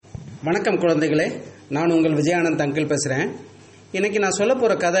வணக்கம் குழந்தைகளே, நான் உங்கள் விஜயானந்த் அங்கிள் பேசுகிறேன். இன்றைக்கி நான் சொல்ல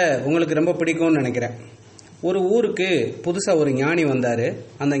போகிற கதை உங்களுக்கு ரொம்ப பிடிக்கும்னு நினைக்கிறேன். ஒரு ஊருக்கு புதுசாக ஒரு ஞானி வந்தார்.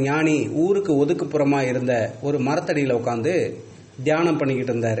 அந்த ஞானி ஊருக்கு ஒதுக்குப்புறமாக இருந்த ஒரு மரத்தடியில் உட்காந்து தியானம்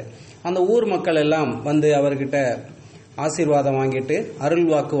பண்ணிக்கிட்டு இருந்தார். அந்த ஊர் மக்கள் எல்லாம் வந்து அவர்கிட்ட ஆசீர்வாதம் வாங்கிட்டு அருள்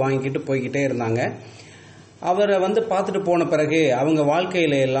வாக்கு வாங்கிட்டு போய்கிட்டே இருந்தாங்க. அவரை வந்து பார்த்துட்டு போன பிறகு அவங்க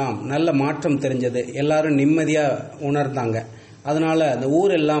வாழ்க்கையில எல்லாம் நல்ல மாற்றம் தெரிஞ்சது. எல்லாரும் நிம்மதியாக உணர்ந்தாங்க. அதனால அந்த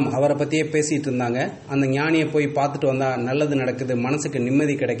ஊரெல்லாம் அவரை பற்றியே பேசிகிட்டு இருந்தாங்க. அந்த ஞானியை போய் பார்த்துட்டு வந்தால் நல்லது நடக்குது, மனசுக்கு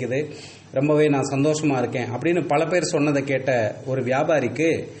நிம்மதி கிடைக்குது, ரொம்பவே நான் சந்தோஷமாக இருக்கேன் அப்படின்னு பல பேர் சொன்னதை கேட்ட ஒரு வியாபாரிக்கு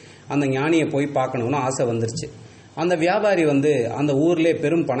அந்த ஞானியை போய் பார்க்கணுன்னு ஆசை வந்துருச்சு. அந்த வியாபாரி வந்து அந்த ஊர்லேயே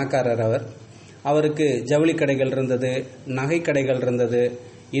பெரும் பணக்காரர். அவருக்கு ஜவுளி கடைகள் இருந்தது, நகை கடைகள் இருந்தது,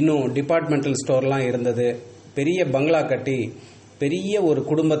 இன்னும் டிபார்ட்மெண்டல் ஸ்டோர்லாம் இருந்தது. பெரிய பங்களா கட்டி பெரிய ஒரு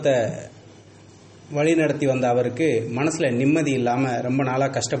குடும்பத்தை வழிநடத்தி வந்த அவருக்கு மனசில் நிம்மதி இல்லாமல் ரொம்ப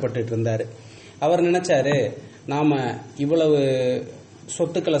நாளாக கஷ்டப்பட்டுட்டு இருந்தார். அவர் நினச்சாரு, நாம் இவ்வளவு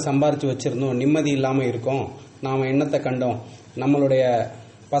சொத்துக்களை சம்பாரித்து வச்சுருந்தோம், நிம்மதி இல்லாமல் இருக்கோம், நாம் என்னத்தை கண்டோம், நம்மளுடைய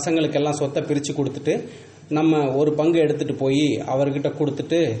பசங்களுக்கெல்லாம் சொத்தை பிரித்து கொடுத்துட்டு நம்ம ஒரு பங்கு எடுத்துகிட்டு போய் அவர்கிட்ட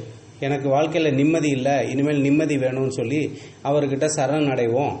கொடுத்துட்டு எனக்கு வாழ்க்கையில் நிம்மதி இல்லை, இனிமேல் நிம்மதி வேணும்னு சொல்லி அவர்கிட்ட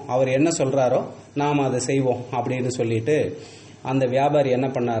சரணடைவோம், அவர் என்ன சொல்கிறாரோ நாம் அதை செய்வோம் அப்படின்னு சொல்லிட்டு அந்த வியாபாரி என்ன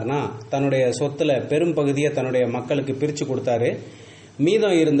பண்ணார்னா தன்னுடைய சொத்துல பெரும் பகுதியை தன்னுடைய மக்களுக்கு பிரித்து கொடுத்தாரு.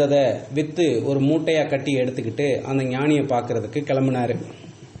 மீதம் இருந்ததை விற்று ஒரு மூட்டையாக கட்டி எடுத்துக்கிட்டு அந்த ஞானியை பார்க்கறதுக்கு கிளம்பினாரு.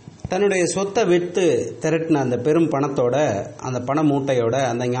 தன்னுடைய சொத்தை விற்று திரட்டின அந்த பெரும் பணத்தோட அந்த பண மூட்டையோட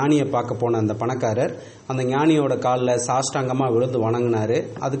அந்த ஞானியை பார்க்க போன அந்த பணக்காரர் அந்த ஞானியோட காலில் சாஷ்டாங்கமாக விழுந்து வணங்கினாரு.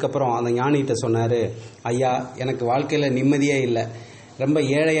 அதுக்கப்புறம் அந்த ஞானிகிட்ட சொன்னார், ஐயா, எனக்கு வாழ்க்கையில் நிம்மதியே இல்லை, ரொம்ப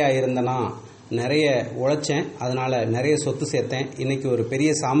ஏழையாக இருந்தேன்னா நிறைய உழைச்சேன், அதனால் நிறைய சொத்து சேர்த்தேன், இன்றைக்கி ஒரு பெரிய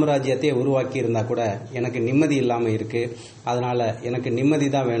சாம்ராஜ்யத்தையே உருவாக்கி இருந்தால் கூட எனக்கு நிம்மதி இல்லாமல் இருக்குது, அதனால் எனக்கு நிம்மதி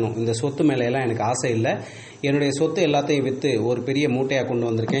தான் வேணும், இந்த சொத்து மேலையெல்லாம் எனக்கு ஆசை இல்லை, என்னுடைய சொத்து எல்லாத்தையும் விற்று ஒரு பெரிய மூட்டையாக கொண்டு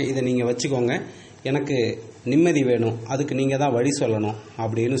வந்திருக்கேன், இதை நீங்கள் வச்சுக்கோங்க, எனக்கு நிம்மதி வேணும், அதுக்கு நீங்கள் தான் வழி சொல்லணும்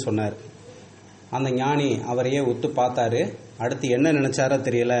அப்படின்னு சொன்னார். அந்த ஞானி அவரையே உத்து பார்த்தாரு. அடுத்து என்ன நினச்சாரோ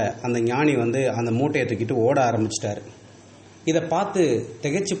தெரியல, அந்த ஞானி வந்து அந்த மூட்டையை தூக்கிட்டு ஓட ஆரம்பிச்சிட்டாரு. இதை பார்த்து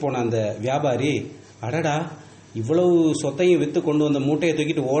திகைச்சு போன அந்த வியாபாரி, அடடா, இவ்வளவு சொத்தையும் விற்று கொண்டு வந்த மூட்டையை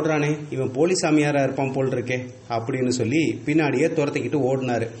தூக்கிட்டு ஓடுறானே, இவன் போலீஸ் சாமியாராக இருப்பான் போல் இருக்கே அப்படின்னு சொல்லி பின்னாடியே துரத்திக்கிட்டு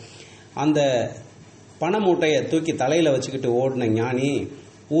ஓடினார். அந்த பண மூட்டையை தூக்கி தலையில் வச்சுக்கிட்டு ஓடின ஞானி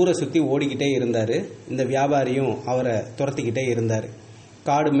ஊரை சுற்றி ஓடிக்கிட்டே இருந்தார். இந்த வியாபாரியும் அவரை துரத்திக்கிட்டே இருந்தார்.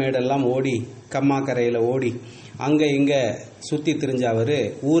 காடு மேடெல்லாம் ஓடி, கம்மா கரையில் ஓடி, அங்கே இங்கே சுற்றி திரிஞ்ச அவர்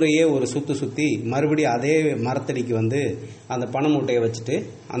ஊரையே ஒரு சுற்றி மறுபடியும் அதே மரத்தடிக்கு வந்து அந்த பண மூட்டையை வச்சுட்டு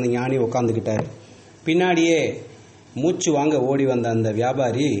அந்த ஞானி உட்காந்துக்கிட்டார். பின்னாடியே மூச்சு வாங்க ஓடி வந்த அந்த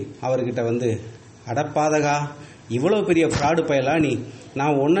வியாபாரி அவர்கிட்ட வந்து, அடப்பாதகா, இவ்வளோ பெரிய ஃப்ராடு பயலா நீ,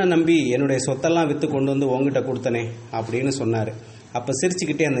 நான் ஒன்றை நம்பி என்னுடைய சொத்தெல்லாம் விற்று கொண்டு வந்து உங்ககிட்ட கொடுத்தனே அப்படின்னு சொன்னார். அப்போ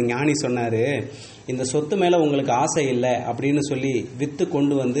சிரிச்சுக்கிட்டே அந்த ஞானி சொன்னார், இந்த சொத்து மேலே உங்களுக்கு ஆசை இல்லை அப்படின்னு சொல்லி விற்று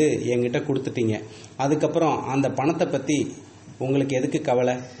கொண்டு வந்து என்கிட்ட கொடுத்துட்டீங்க, அதுக்கப்புறம் அந்த பணத்தை பற்றி உங்களுக்கு எதுக்கு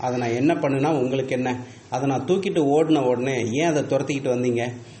கவலை, அதை நான் என்ன பண்ணுனா உங்களுக்கு என்ன, அதை நான் தூக்கிட்டு ஓடின உடனே ஏன் அதை துரத்திக்கிட்டு வந்தீங்க,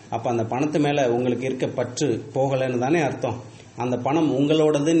 அப்போ அந்த பணத்து மேலே உங்களுக்கு இருக்க பற்று போகலைன்னு தானே அர்த்தம், அந்த பணம்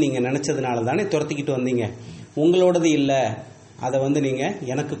உங்களோடதுன்னு நீங்கள் நினச்சதுனால தானே துரத்திக்கிட்டு வந்தீங்க, உங்களோடது இல்லை, அதை வந்து நீங்கள்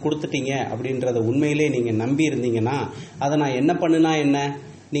எனக்கு கொடுத்துட்டீங்க அப்படின்றத உண்மையிலே நீங்கள் நம்பி இருந்தீங்கன்னா அதை நான் என்ன பண்ணுனா என்ன,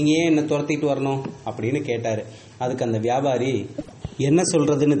 நீங்கள் ஏன் என்ன துரத்திட்டு வரணும் அப்படின்னு கேட்டார். அதுக்கு அந்த வியாபாரி என்ன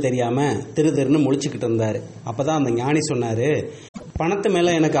சொல்கிறதுன்னு தெரியாமல் திருன்னு முழிச்சுக்கிட்டு இருந்தார். அப்போ தான் அந்த ஞானி சொன்னார், பணத்து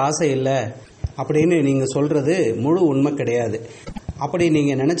மேலே எனக்கு ஆசை இல்லை அப்படின்னு நீங்கள் சொல்கிறது முழு உண்மை கிடையாது, அப்படி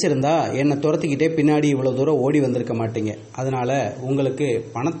நீங்கள் நினச்சிருந்தா என்னை துரத்திக்கிட்டே பின்னாடி இவ்வளோ தூரம் ஓடி வந்திருக்க மாட்டீங்க, அதனால் உங்களுக்கு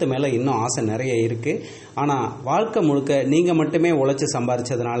பணத்து மேலே இன்னும் ஆசை நிறைய இருக்குது, ஆனால் வாழ்க்கை முழுக்க நீங்கள் மட்டுமே உழைச்சி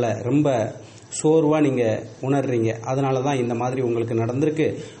சம்பாரிச்சதுனால ரொம்ப சோர்வாக நீங்கள் உணர்றீங்க, அதனால தான் இந்த மாதிரி உங்களுக்கு நடந்திருக்கு,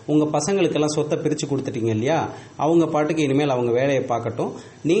 உங்கள் பசங்களுக்கெல்லாம் சொத்தை பிரித்து கொடுத்துட்டீங்க இல்லையா, அவங்க பாட்டுக்கு இனிமேல் அவங்க வேலையை பார்க்கட்டும்,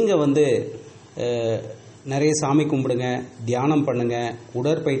 நீங்கள் வந்து நிறைய சாமி கும்பிடுங்க, தியானம் பண்ணுங்க,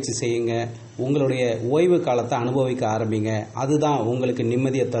 உடற்பயிற்சி செய்யுங்க, உங்களுடைய ஓய்வு காலத்தை அனுபவிக்க ஆரம்பிங்க, அதுதான் உங்களுக்கு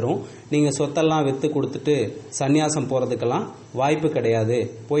நிம்மதியை தரும், நீங்கள் சொத்தெல்லாம் விற்று கொடுத்துட்டு சந்நியாசம் போகிறதுக்கெல்லாம் வாய்ப்பு கிடையாது,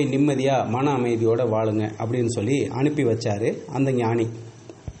 போய் நிம்மதியாக மன அமைதியோடு வாழுங்க அப்படின்னு சொல்லி அனுப்பி வச்சார் அந்த ஞானி.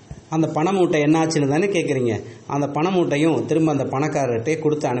 அந்த பண மூட்டை என்னாச்சுன்னு தானே கேட்குறீங்க, அந்த பண மூட்டையும் திரும்ப அந்த பணக்காரர்கிட்டே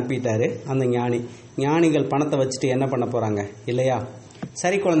கொடுத்து அனுப்பிட்டாரு அந்த ஞானி. ஞானிகள் பணத்தை வச்சுட்டு என்ன பண்ண போகிறாங்க இல்லையா?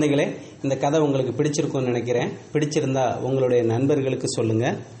 சரி குழந்தைகளே, இந்த கதை உங்களுக்கு பிடிச்சிருக்கும்னு நினைக்கிறேன். பிடிச்சிருந்தா உங்களுடைய நண்பர்களுக்கு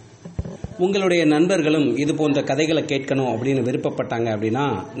சொல்லுங்கள். உங்களுடைய நண்பர்களும் இது போன்ற கதைகளை கேட்கணும் அப்படின்னு விருப்பப்பட்டாங்க அப்படின்னா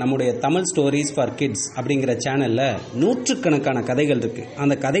நம்முடைய தமிழ் ஸ்டோரிஸ் ஃபார் கிட்ஸ் அப்படிங்கிற சேனலில் நூற்றுக்கணக்கான கதைகள் இருக்குது.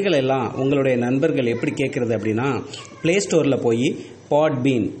 அந்த கதைகள் எல்லாம் உங்களுடைய நண்பர்கள் எப்படி கேட்குறது அப்படின்னா ப்ளே ஸ்டோரில் போய்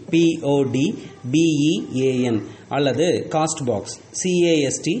பாட்பீன் PODBEAN அல்லது காஸ்ட்பாக்ஸ்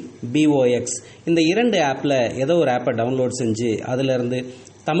CASTBOX இந்த 2 ஆப்பில் ஏதோ ஒரு ஆப்பை டவுன்லோட் செஞ்சு அதிலிருந்து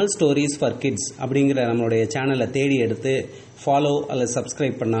தமிழ் ஸ்டோரிஸ் ஃபார் கிட்ஸ் அப்படிங்கிற நம்மளுடைய சேனலை தேடி எடுத்து ஃபாலோ அல்லது சப்ஸ்கிரைப்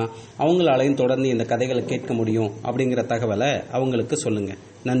பண்ணால் அவங்களாலையும் தொடர்ந்து இந்த கதைகளை கேட்க முடியும் அப்படிங்கிற தகவலை அவங்களுக்கு சொல்லுங்கள்.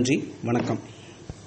 நன்றி, வணக்கம்.